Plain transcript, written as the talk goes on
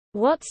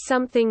What's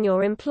something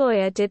your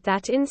employer did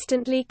that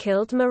instantly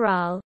killed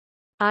morale?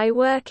 I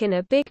work in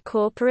a big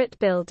corporate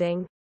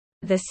building.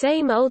 The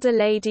same older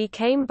lady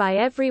came by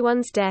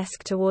everyone's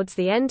desk towards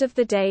the end of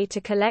the day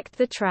to collect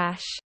the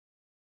trash.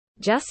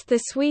 Just the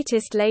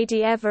sweetest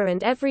lady ever,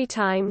 and every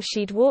time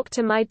she'd walk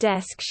to my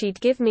desk she'd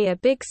give me a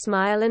big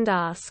smile and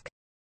ask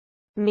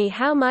me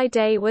how my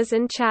day was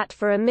and chat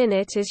for a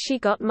minute as she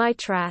got my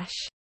trash.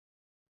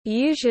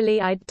 Usually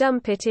I'd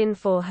dump it in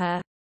for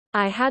her.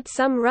 I had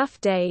some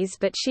rough days,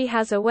 but she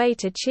has a way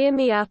to cheer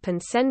me up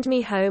and send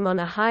me home on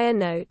a higher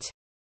note.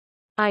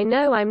 I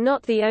know I'm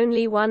not the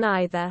only one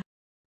either.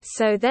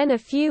 So then a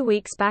few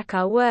weeks back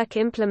our work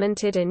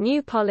implemented a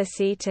new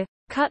policy to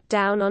cut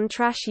down on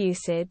trash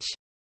usage.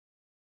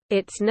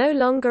 It's no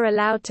longer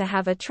allowed to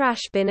have a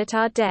trash bin at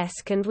our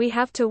desk, and we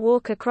have to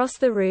walk across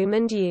the room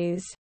and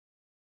use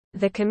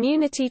the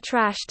community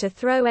trash to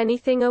throw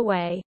anything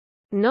away.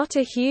 Not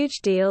a huge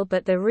deal,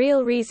 but the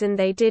real reason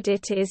they did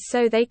it is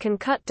so they can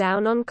cut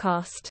down on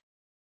cost.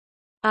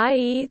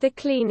 I.e. the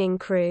cleaning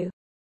crew.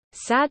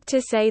 Sad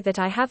to say that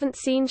I haven't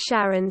seen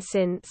Sharon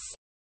since.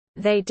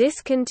 They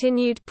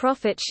discontinued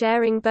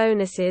profit-sharing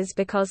bonuses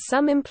because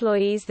some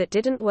employees that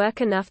didn't work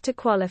enough to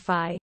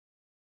qualify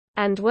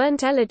and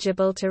weren't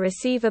eligible to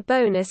receive a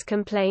bonus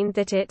complained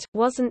that it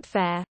wasn't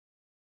fair.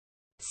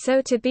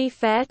 So to be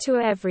fair to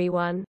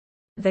everyone,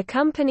 the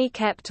company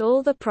kept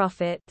all the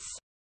profits.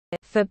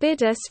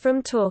 Forbid us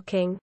from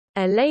talking.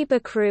 A labor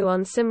crew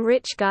on some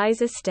rich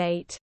guy's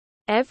estate.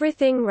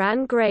 Everything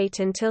ran great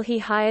until he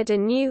hired a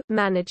new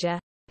manager,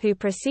 who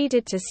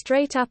proceeded to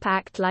straight up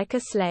act like a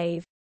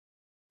slave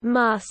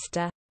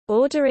master,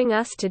 ordering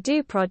us to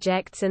do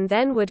projects and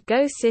then would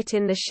go sit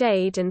in the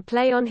shade and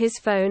play on his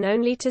phone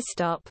only to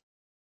stop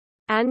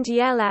and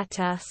yell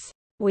at us.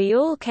 We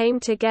all came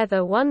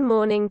together one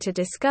morning to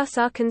discuss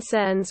our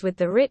concerns with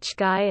the rich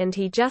guy, and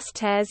he just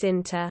tears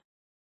into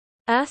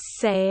us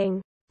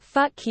saying,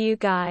 "Fuck you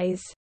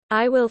guys.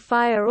 I will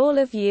fire all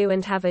of you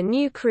and have a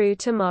new crew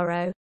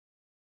tomorrow."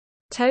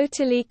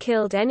 Totally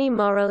killed any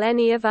moral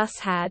any of us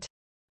had.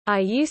 I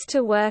used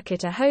to work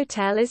at a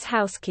hotel as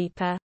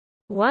housekeeper.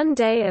 One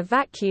day a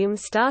vacuum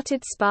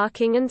started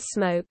sparking and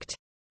smoked.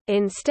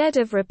 Instead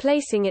of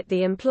replacing it,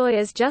 the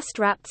employers just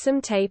wrapped some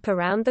tape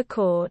around the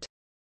cord.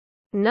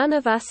 None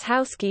of us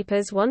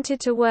housekeepers wanted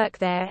to work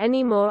there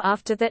anymore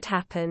after that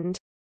happened.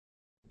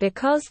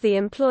 Because the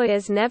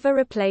employers never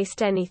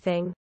replaced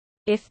anything.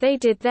 If they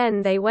did,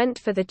 then they went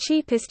for the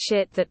cheapest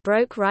shit that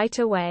broke right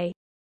away.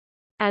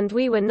 And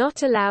we were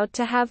not allowed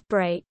to have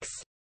breaks.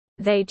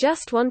 They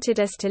just wanted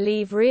us to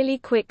leave really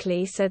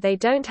quickly so they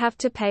don't have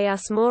to pay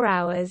us more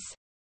hours.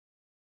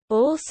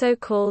 Also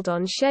called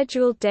on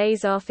scheduled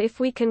days off if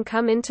we can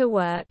come into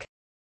work.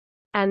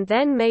 And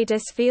then made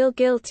us feel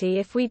guilty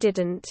if we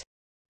didn't.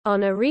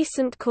 On a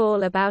recent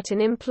call about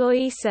an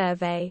employee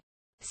survey,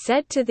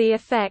 said to the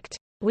effect,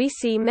 "We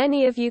see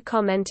many of you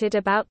commented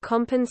about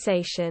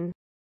compensation.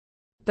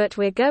 But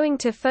we're going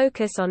to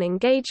focus on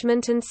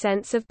engagement and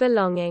sense of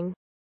belonging.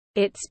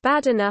 It's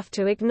bad enough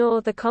to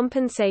ignore the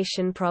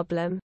compensation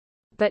problem.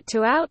 But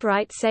to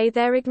outright say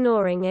they're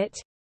ignoring it.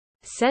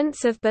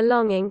 Sense of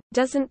belonging,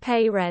 doesn't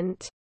pay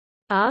rent.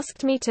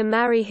 Asked me to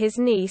marry his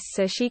niece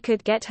so she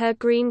could get her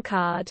green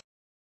card."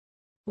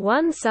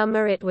 One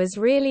summer it was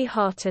really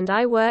hot and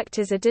I worked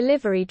as a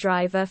delivery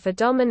driver for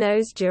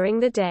Domino's during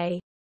the day.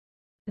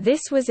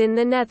 This was in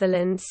the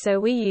Netherlands, so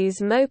we use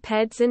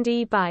mopeds and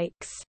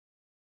e-bikes.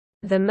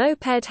 The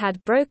moped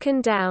had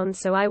broken down,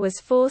 so I was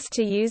forced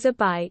to use a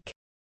bike.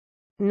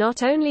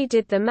 Not only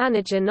did the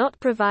manager not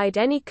provide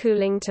any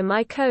cooling to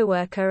my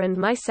coworker and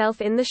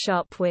myself in the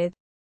shop, with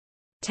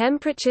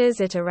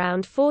temperatures at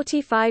around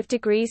 45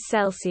 degrees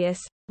Celsius,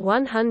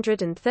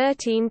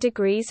 113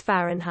 degrees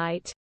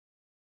Fahrenheit.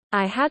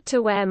 I had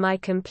to wear my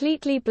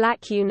completely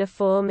black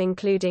uniform,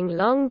 including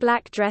long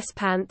black dress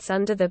pants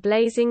under the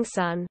blazing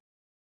sun,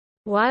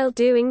 while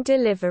doing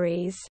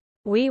deliveries.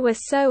 We were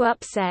so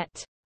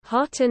upset,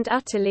 hot and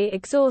utterly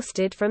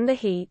exhausted from the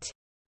heat.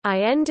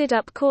 I ended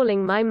up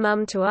calling my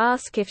mum to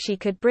ask if she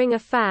could bring a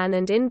fan,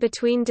 and in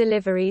between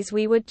deliveries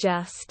we would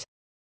just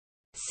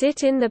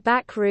sit in the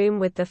back room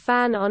with the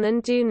fan on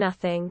and do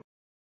nothing.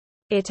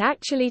 It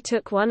actually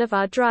took one of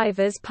our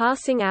drivers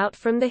passing out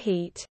from the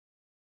heat,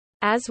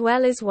 as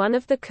well as one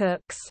of the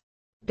cooks,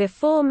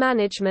 before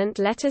management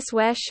let us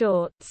wear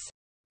shorts,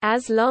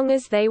 as long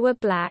as they were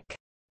black.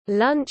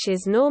 Lunch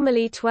is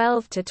normally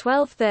 12 to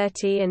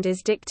 12:30 and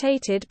is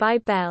dictated by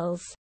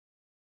bells.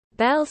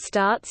 Bell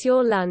starts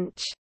your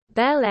lunch.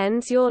 Bell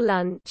ends your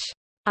lunch.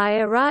 I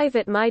arrive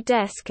at my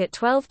desk at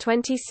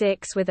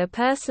 12:26 with a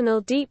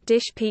personal deep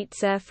dish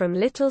pizza from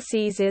Little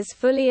Caesars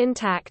fully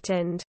intact,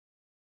 and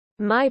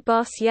my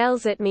boss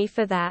yells at me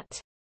for that.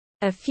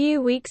 A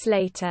few weeks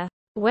later,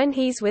 when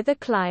he's with a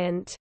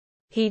client,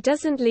 he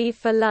doesn't leave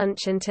for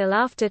lunch until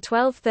after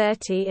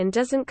 12:30 and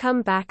doesn't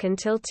come back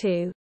until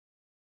 2.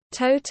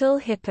 Total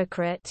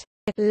hypocrite.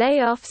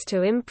 Layoffs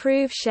to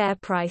improve share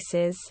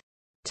prices.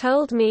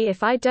 Told me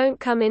if I don't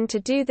come in to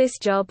do this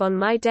job on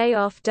my day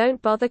off, don't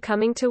bother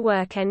coming to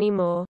work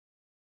anymore.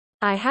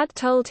 I had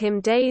told him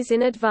days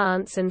in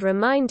advance and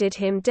reminded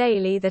him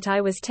daily that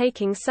I was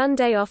taking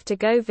Sunday off to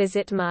go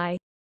visit my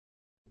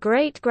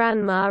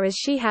great-grandma as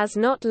she has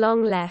not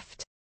long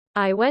left.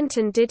 I went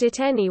and did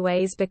it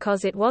anyways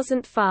because it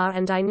wasn't far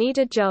and I need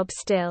a job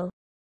still.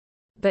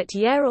 But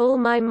yeah, all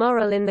my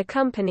moral in the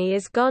company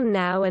is gone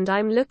now and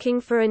I'm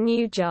looking for a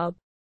new job.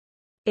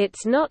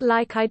 It's not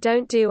like I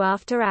don't do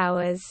after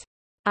hours.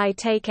 I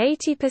take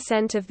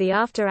 80% of the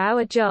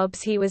after-hour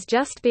jobs. He was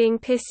just being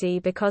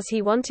pissy because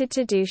he wanted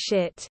to do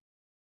shit.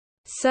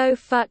 So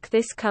fuck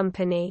this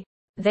company.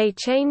 They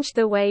changed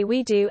the way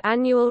we do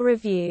annual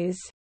reviews.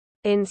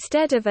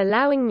 Instead of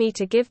allowing me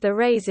to give the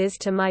raises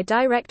to my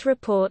direct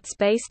reports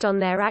based on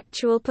their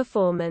actual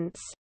performance,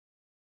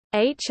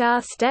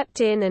 HR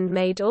stepped in and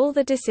made all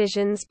the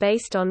decisions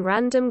based on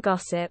random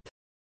gossip,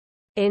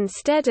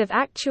 instead of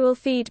actual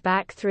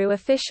feedback through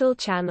official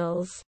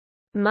channels.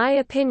 My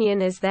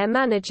opinion as their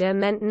manager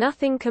meant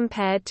nothing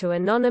compared to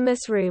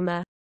anonymous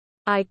rumor.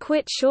 I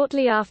quit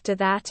shortly after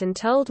that and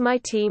told my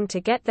team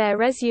to get their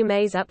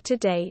resumes up to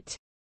date.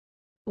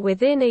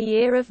 Within a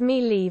year of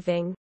me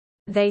leaving,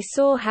 they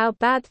saw how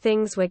bad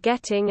things were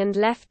getting and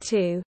left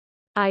too.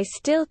 I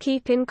still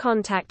keep in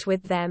contact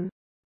with them,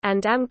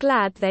 and am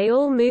glad they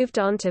all moved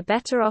on to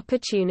better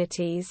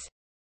opportunities.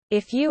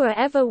 If you are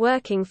ever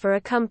working for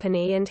a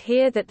company and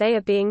hear that they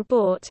are being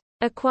bought,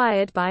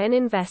 acquired by an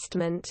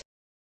investment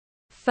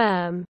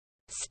firm,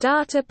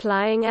 start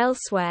applying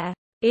elsewhere.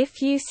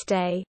 If you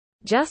stay,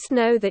 just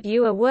know that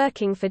you are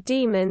working for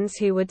demons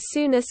who would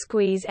sooner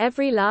squeeze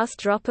every last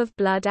drop of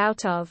blood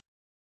out of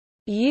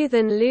you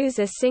than lose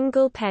a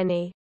single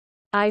penny.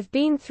 I've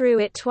been through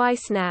it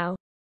twice now.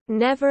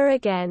 Never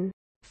again.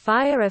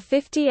 Fire a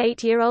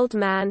 58-year-old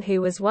man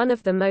who was one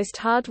of the most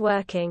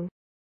hard-working,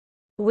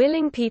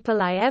 willing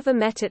people I ever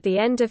met at the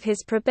end of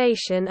his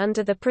probation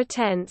under the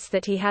pretense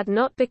that he had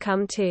not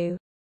become to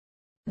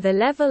the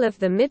level of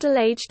the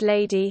middle-aged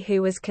lady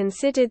who was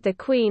considered the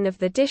queen of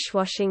the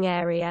dishwashing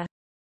area.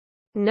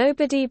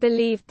 Nobody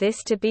believed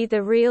this to be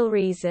the real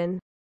reason.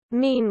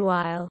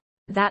 Meanwhile,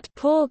 that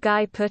poor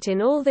guy put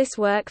in all this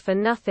work for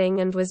nothing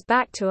and was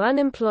back to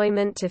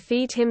unemployment to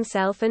feed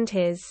himself and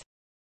his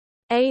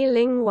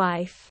ailing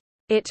wife.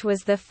 It was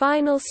the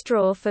final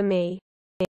straw for me.